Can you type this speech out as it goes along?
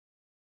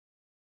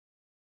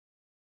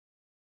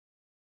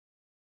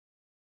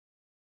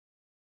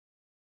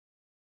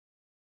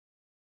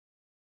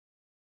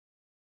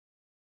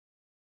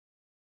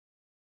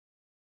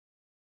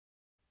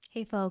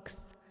Hey folks,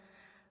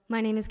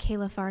 my name is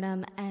Kayla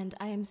Farnham, and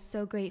I am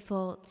so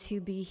grateful to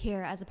be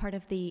here as a part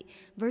of the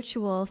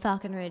virtual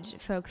Falcon Ridge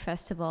Folk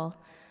Festival.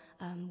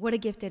 What a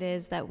gift it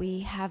is that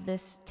we have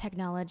this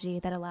technology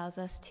that allows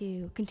us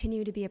to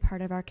continue to be a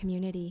part of our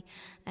community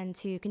and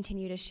to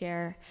continue to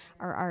share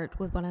our art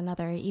with one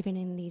another, even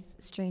in these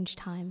strange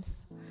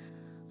times.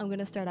 I'm going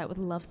to start out with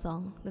a love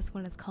song. This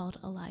one is called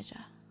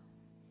Elijah.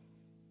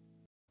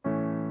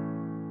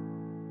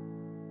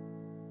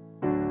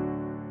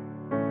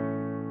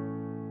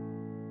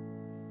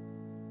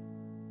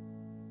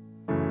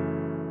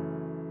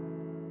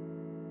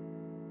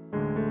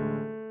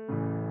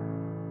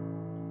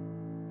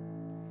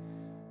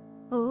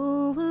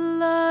 Oh,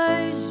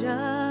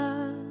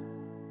 Elijah,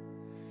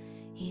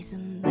 he's a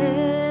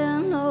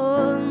man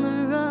on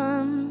the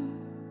run.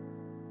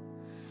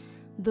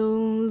 The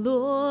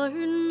Lord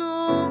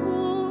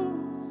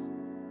knows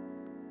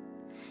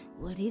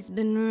what he's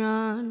been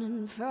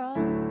running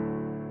from.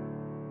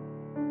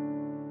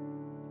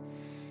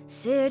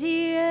 Said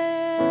he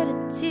had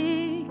a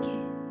ticket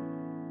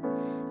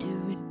to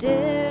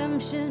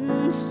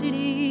Redemption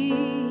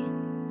City.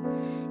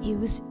 He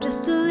was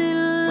just a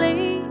little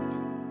late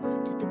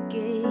to the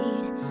gate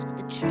at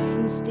the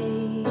train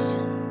station,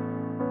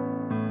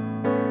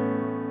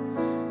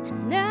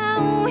 and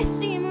now I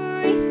see him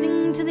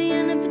racing to the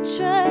end of the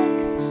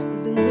tracks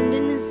with the wind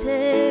in his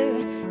hair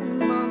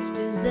and the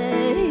monsters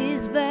at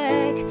his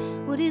back.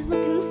 What he's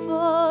looking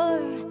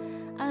for,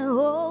 I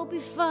hope he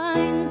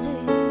finds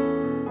it.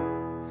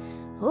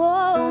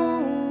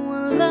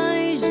 Oh,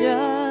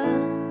 Elijah,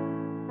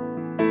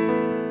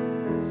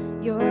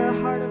 you're a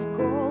heart of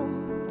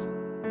gold.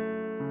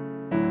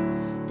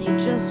 They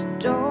just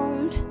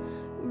don't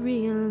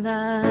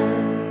realize.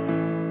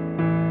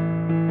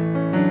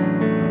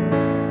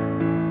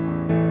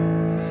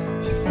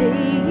 They say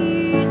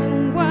he's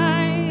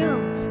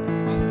wild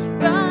as the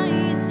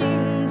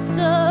rising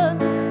sun,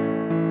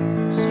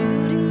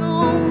 shooting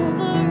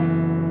over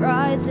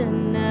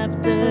horizon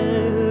after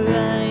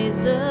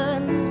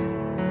horizon.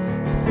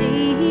 They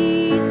say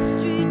he's a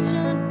street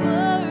shot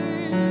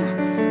burn,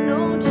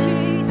 no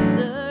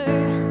chaser,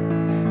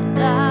 and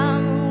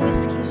I'm a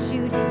whiskey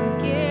shooting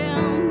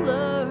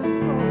gambler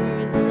for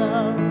his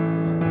love.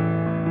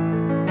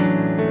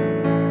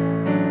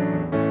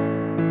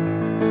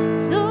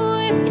 So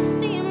if you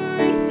see him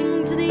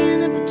racing to the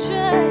end of the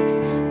tracks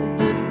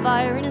with the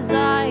fire in his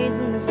eyes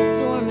and the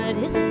storm at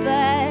his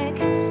back,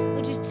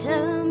 would you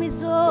tell him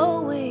he's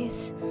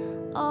always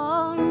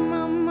on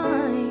my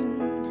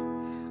mind?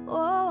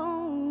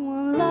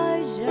 Oh,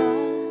 Elijah,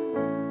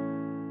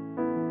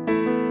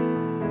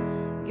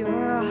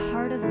 you're a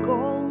heart of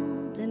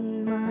gold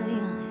in my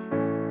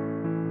eyes.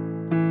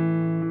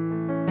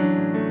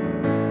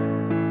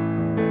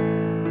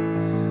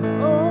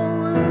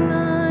 Oh,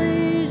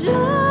 Elijah,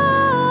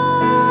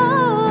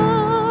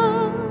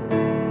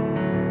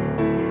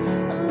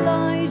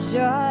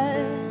 Elijah,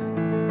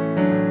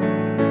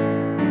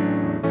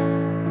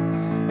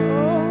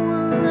 oh,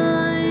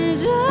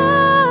 Elijah,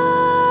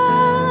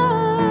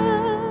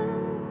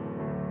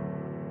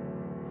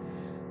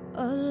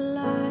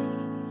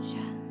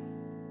 Elijah.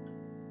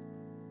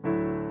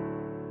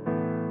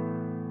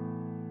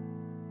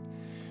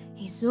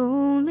 He's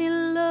only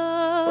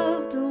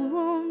loved a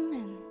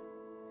woman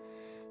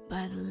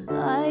by the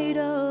light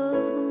of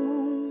the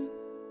moon,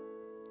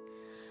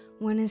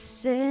 when his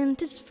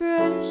scent is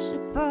fresh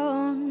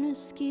upon her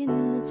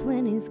skin. That's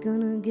when he's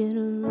gonna get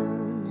her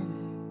running.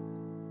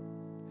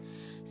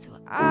 So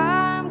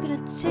I'm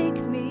gonna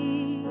take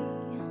me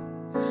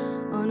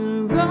on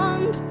a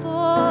run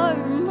for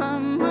my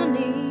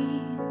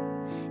money.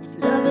 If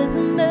love is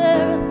a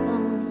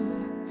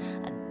marathon,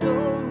 I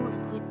don't wanna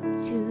quit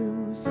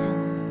too soon.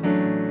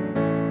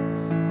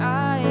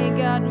 I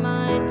got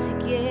my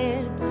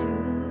ticket to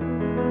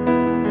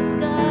the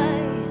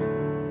sky,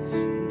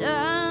 and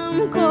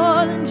I'm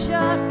calling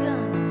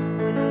shotgun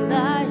when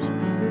Elijah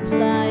comes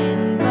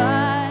flying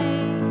by.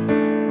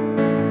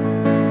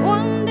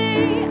 One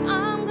day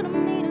I'm gonna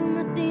meet him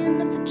at the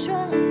end of the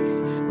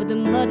tracks with the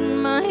mud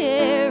in my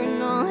hair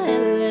and all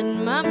hell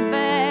in my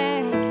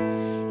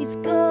back. He's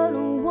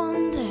gonna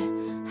wonder,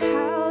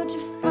 how'd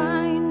you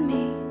find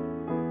me?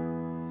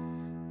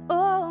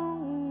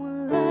 Oh,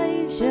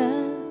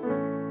 Elijah,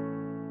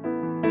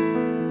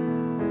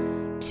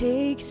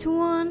 takes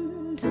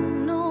one to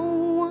know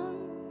one.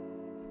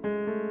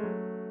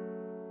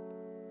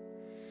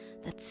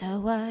 That's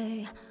how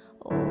I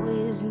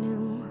always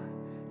knew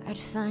I'd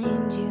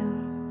find you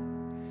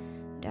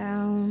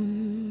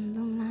down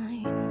the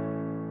line.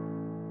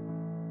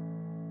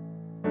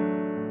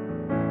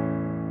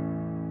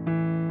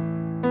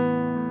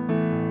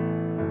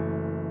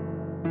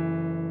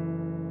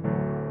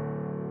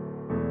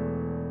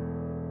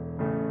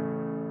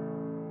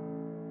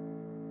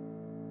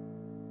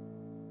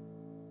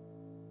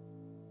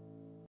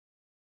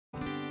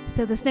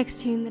 So this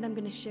next tune that I'm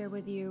going to share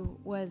with you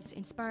was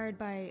inspired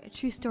by a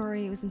true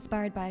story. It was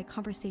inspired by a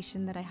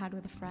conversation that I had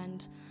with a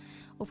friend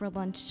over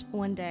lunch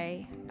one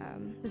day.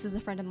 This is a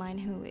friend of mine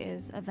who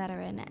is a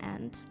veteran,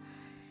 and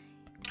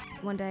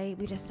one day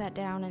we just sat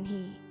down and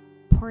he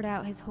poured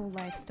out his whole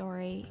life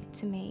story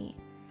to me,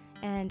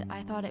 and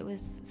I thought it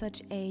was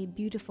such a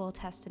beautiful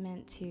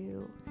testament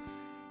to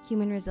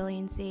human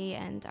resiliency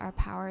and our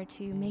power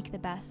to make the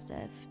best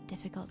of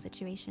difficult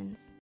situations.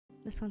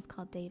 This one's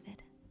called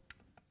David.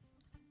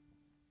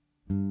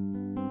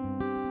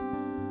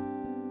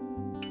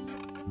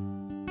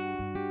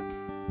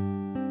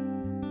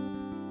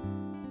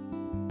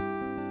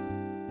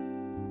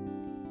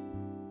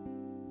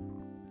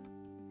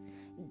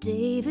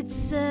 David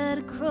sat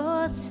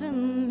across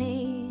from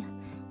me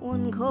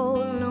one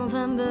cold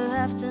November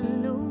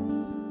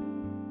afternoon.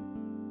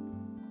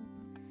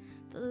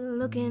 The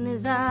look in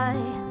his eye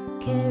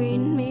carried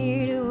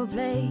me to a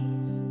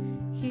place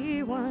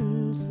he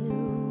once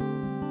knew.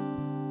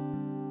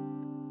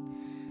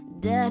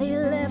 Daddy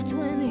left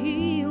when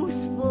he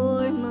was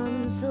 4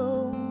 months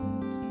old.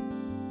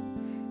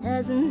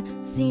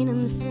 Hasn't seen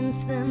him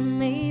since then,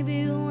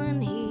 maybe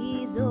when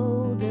he's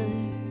older.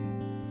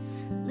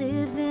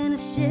 Lived in a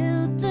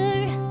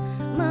shelter,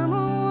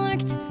 Mama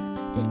worked a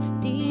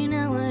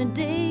 15-hour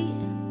day,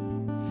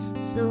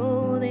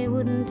 so they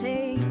wouldn't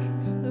take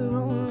her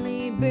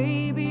only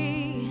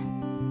baby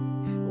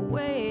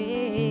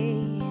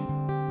away.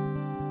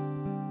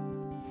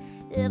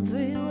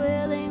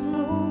 Everywhere they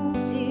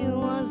moved, he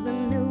was the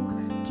new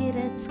kid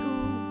at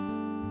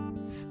school.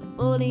 The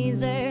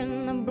bullies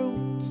and the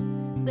brutes,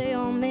 they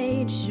all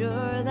made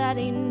sure that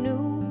he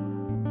knew.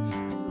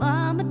 And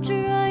Mama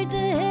tried to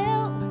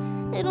help,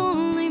 it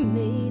only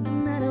made the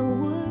matter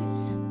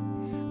worse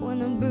when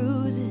the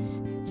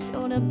bruises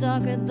showed up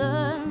darker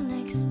the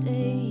next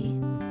day.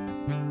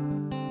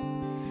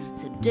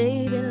 So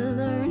David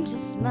learned to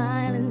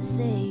smile and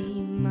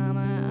say,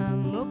 Mama,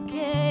 I'm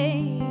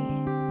okay.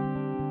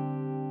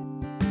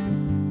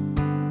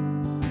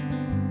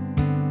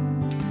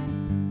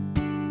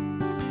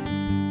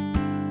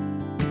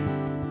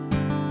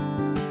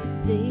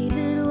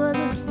 David was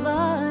a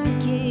smart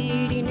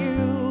kid, he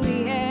knew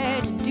he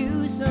had to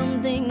do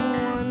something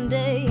one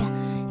day.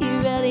 He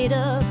rallied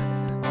up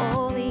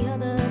all the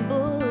other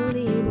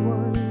bullied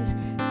ones,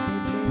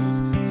 said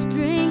there's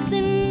strength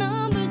in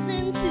numbers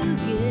and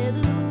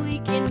together we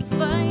can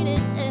fight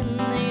it, and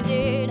they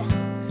did.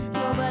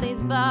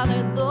 Nobody's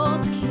bothered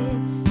those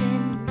kids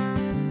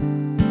since.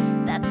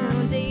 That's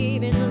how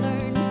David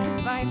learned to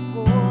fight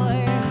for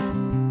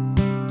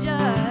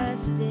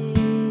justice.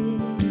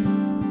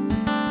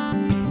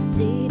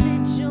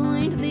 David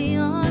joined the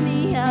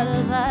army out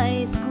of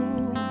high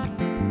school.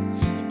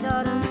 They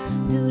taught him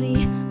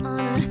duty,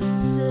 honor,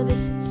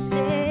 service,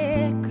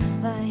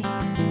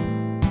 sacrifice.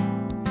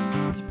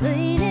 He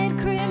painted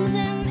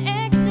crimson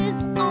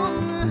X's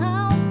on the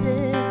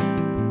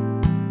houses,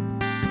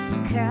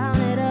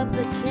 counted up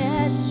the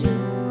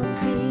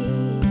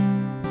casualties.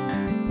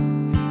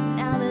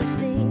 Now there's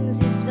things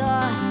he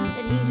saw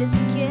that he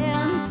just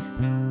can't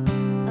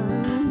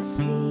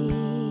unsee.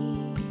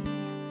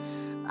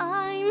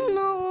 I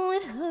know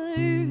it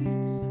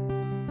hurts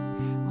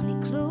when he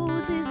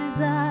closes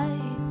his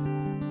eyes,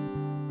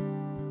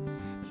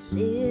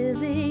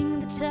 reliving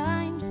the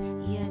times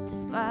he had to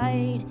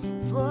fight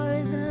for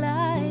his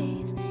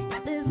life.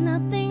 If there's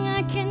nothing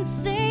I can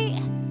say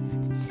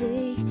to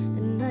take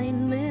the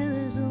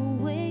nightmares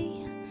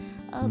away,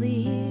 I'll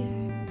be here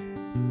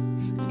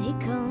when he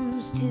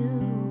comes to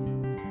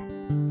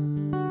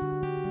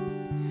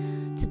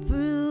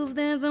prove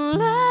there's a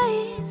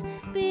life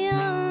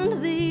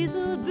beyond these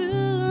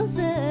bruises.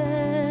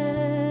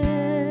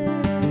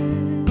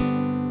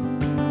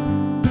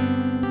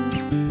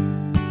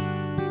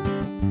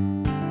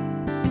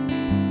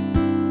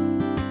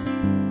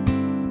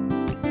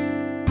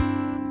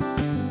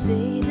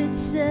 David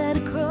sat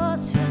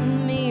across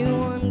from me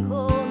one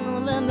cold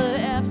November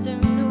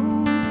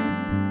afternoon.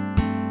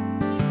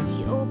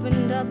 He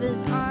opened up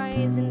his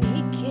eyes and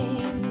he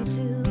came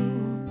to,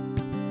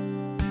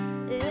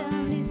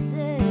 and he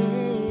said,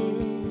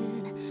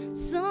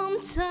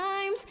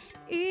 sometimes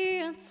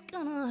it's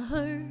gonna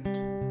hurt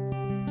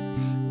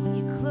when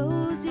you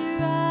close your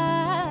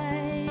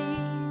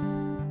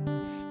eyes,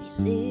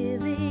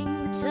 reliving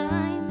the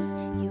times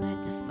you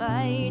had to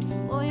fight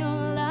for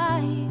your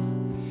life.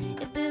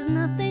 If there's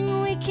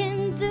nothing we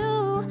can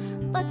do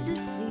but to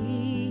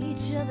see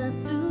each other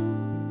through,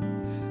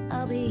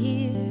 I'll be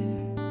here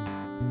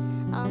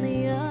on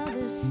the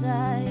other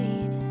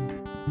side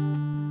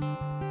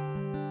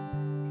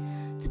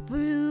to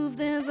prove